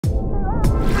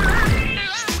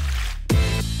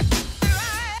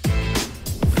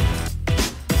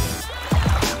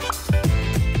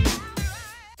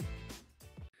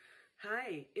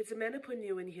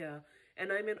Manapun here,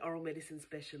 and I'm an oral medicine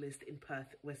specialist in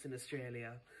Perth, Western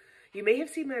Australia. You may have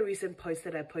seen my recent post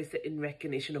that I posted in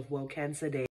recognition of World Cancer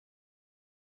Day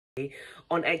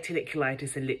on actinic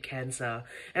chelitis and lip cancer,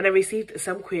 and I received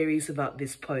some queries about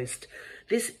this post.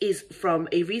 This is from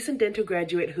a recent dental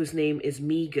graduate whose name is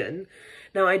Megan.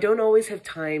 Now, I don't always have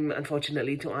time,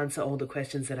 unfortunately, to answer all the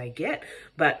questions that I get,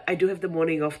 but I do have the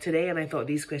morning off today, and I thought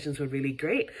these questions were really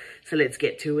great, so let's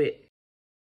get to it.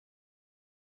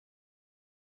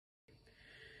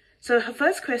 So her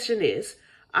first question is,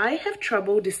 I have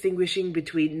trouble distinguishing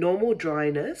between normal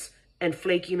dryness and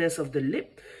flakiness of the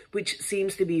lip, which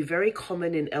seems to be very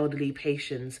common in elderly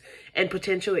patients, and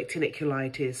potential actinic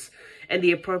chelitis, and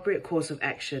the appropriate course of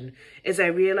action, as I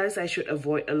realize I should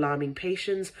avoid alarming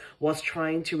patients whilst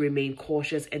trying to remain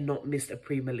cautious and not miss a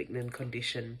pre-malignant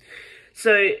condition.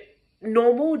 So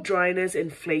normal dryness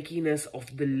and flakiness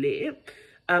of the lip,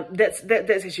 that's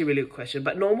actually a really good question.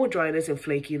 But normal dryness and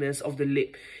flakiness of the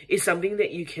lip is something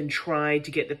that you can try to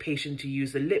get the patient to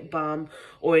use a lip balm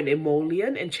or an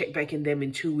emollient and check back in them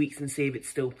in 2 weeks and see if it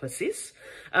still persists.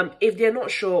 If they're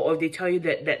not sure, or if they tell you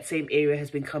that that same area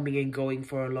has been coming and going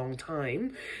for a long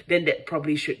time, then that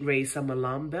probably should raise some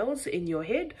alarm bells in your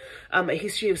head. A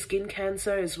history of skin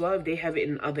cancer as well, if they have it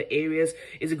in other areas,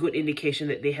 is a good indication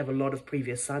that they have a lot of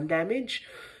previous sun damage.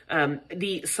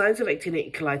 The signs of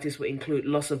actinic chelitis will include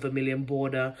loss of vermilion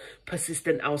border,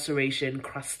 persistent ulceration,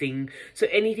 crusting. So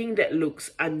anything that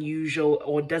looks unusual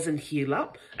or doesn't heal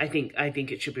up, I think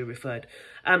it should be referred.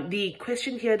 The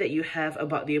question here that you have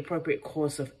about the appropriate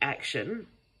course of action,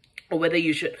 or whether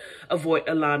you should avoid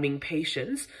alarming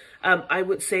patients, I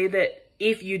would say that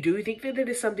if you do think that it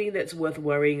is something that's worth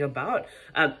worrying about,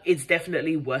 it's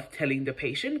definitely worth telling the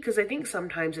patient, because I think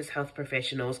sometimes as health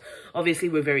professionals, obviously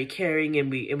we're very caring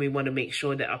and we want to make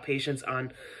sure that our patients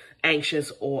aren't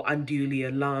anxious or unduly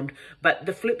alarmed. But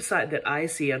the flip side that I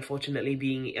see, unfortunately,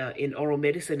 being in oral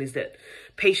medicine, is that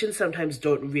patients sometimes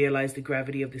don't realize the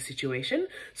gravity of the situation.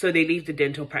 So they leave the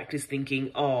dental practice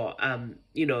thinking, oh,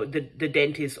 the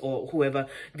dentist or whoever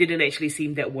didn't actually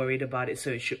seem that worried about it, so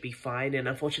it should be fine. And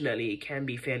unfortunately, it can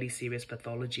be fairly serious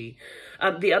pathology.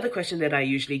 The other question that I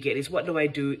usually get is, what do I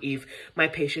do if my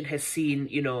patient has seen,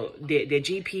 their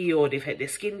GP, or they've had their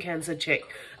skin cancer checked,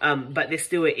 but there's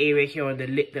still an area here on the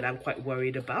lip that I'm quite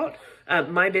worried about?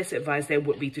 My best advice there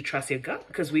would be to trust your gut,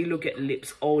 because we look at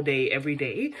lips all day, every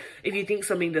day. If you think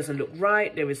something doesn't look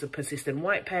right, there is a persistent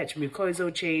white patch,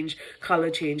 mucosal change, color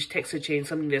change, texture change,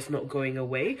 something that's not going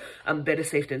away, better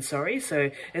safe than sorry. So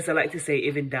as I like to say,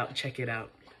 if in doubt, check it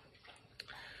out.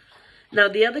 Now,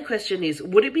 the other question is,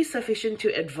 would it be sufficient to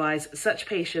advise such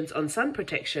patients on sun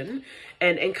protection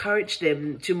and encourage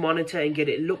them to monitor and get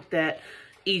it looked at,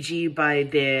 e.g. by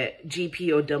their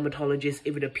GP or dermatologist,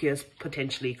 if it appears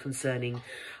potentially concerning?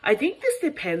 I think this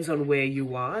depends on where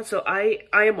you are. So I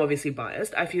am obviously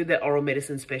biased. I feel that oral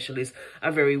medicine specialists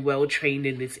are very well trained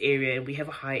in this area, and we have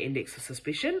a high index of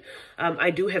suspicion. I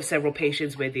do have several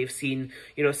patients where they've seen,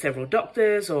 several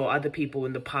doctors or other people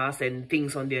in the past, and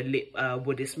things on their lip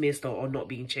were dismissed or not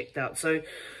being checked out. So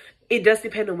it does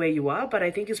depend on where you are, but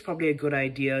I think it's probably a good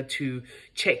idea to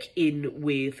check in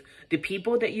with the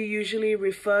people that you usually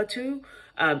refer to,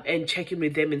 and check in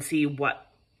with them and see what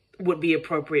would be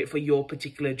appropriate for your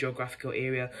particular geographical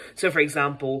area. So for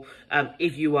example,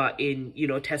 if you are in,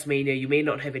 Tasmania, you may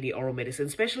not have any oral medicine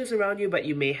specialists around you, but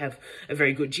you may have a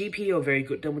very good GP or very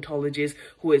good dermatologist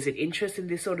who has an interest in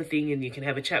this sort of thing, and you can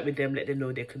have a chat with them, let them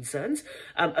know their concerns.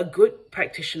 A good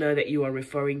practitioner that you are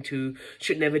referring to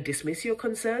should never dismiss your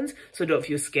concerns, so don't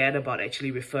feel scared about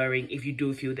actually referring if you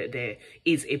do feel that there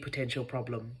is a potential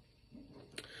problem.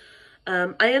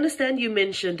 I understand you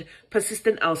mentioned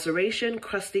persistent ulceration,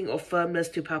 crusting, or firmness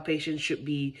to palpation should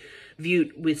be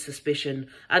viewed with suspicion.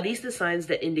 Are these the signs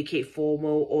that indicate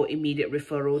formal or immediate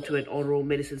referral to an oral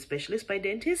medicine specialist by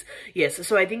dentists? Yes,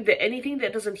 so I think that anything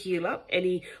that doesn't heal up,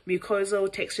 any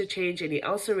mucosal texture change, any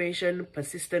ulceration,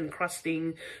 persistent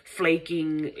crusting,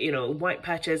 flaking, white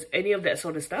patches, any of that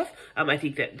sort of stuff, I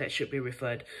think that should be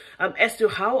referred. As to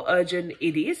how urgent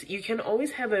it is, you can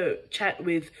always have a chat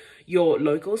with your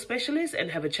local specialist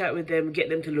and have a chat with them, get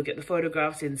them to look at the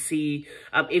photographs and see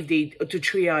if they, to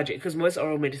triage it, because most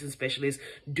oral medicine specialists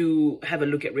do have a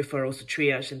look at referrals to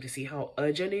triage them to see how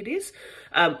urgent it is.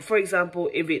 For example,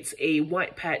 if it's a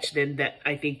white patch, then that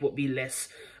I think would be less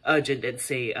urgent than,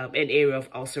 say, an area of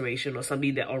ulceration or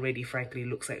something that already frankly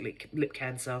looks like lip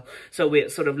cancer. So we're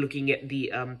sort of looking at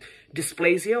the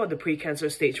dysplasia or the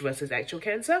precancerous stage versus actual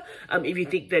cancer. If you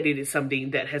think that it is something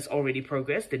that has already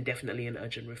progressed, then definitely an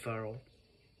urgent referral.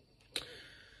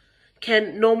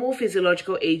 Can normal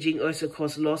physiological aging also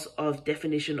cause loss of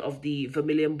definition of the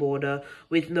vermilion border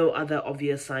with no other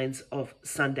obvious signs of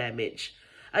sun damage?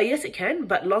 Yes, it can,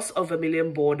 but loss of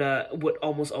vermilion border would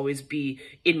almost always be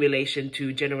in relation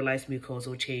to generalized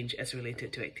mucosal change as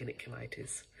related to actinic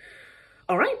chelitis.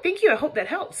 All right, thank you. I hope that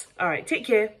helps. All right, take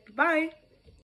care. Bye.